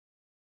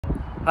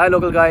Hi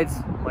local guides,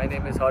 my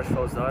name is Harsh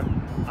Fauzdar.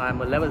 I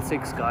am a level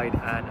 6 guide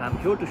and I'm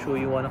here to show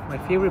you one of my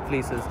favorite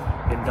places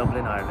in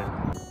Dublin,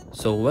 Ireland.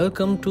 So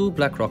welcome to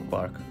Blackrock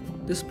Park.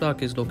 This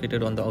park is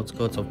located on the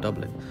outskirts of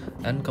Dublin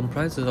and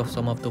comprises of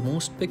some of the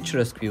most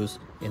picturesque views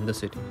in the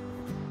city.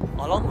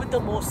 Along with the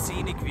most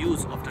scenic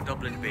views of the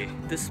Dublin Bay,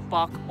 this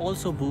park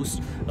also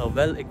boasts a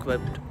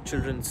well-equipped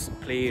children's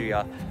play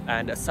area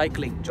and a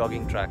cycling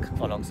jogging track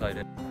alongside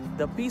it.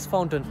 The Peace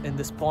Fountain in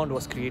this pond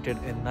was created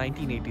in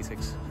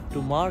 1986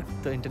 to mark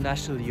the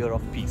International Year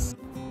of Peace.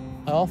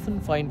 I often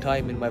find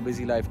time in my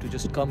busy life to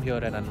just come here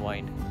and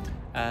unwind,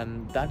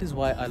 and that is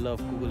why I love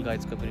Google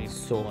Guides community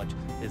so much,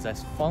 is I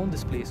found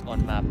this place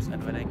on maps,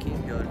 and when I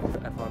came here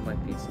I found my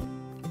peace.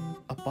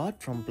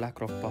 Apart from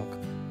Blackrock Park,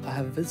 I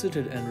have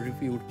visited and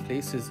reviewed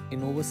places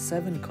in over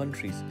 7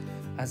 countries.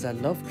 As I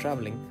love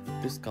traveling,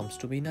 this comes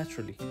to me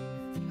naturally.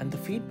 And the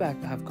feedback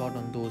I have got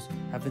on those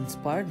have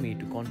inspired me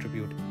to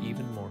contribute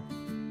even more.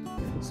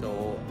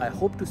 So I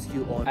hope to see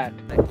you all at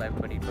Next Live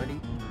 2020.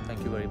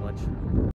 Thank you very much.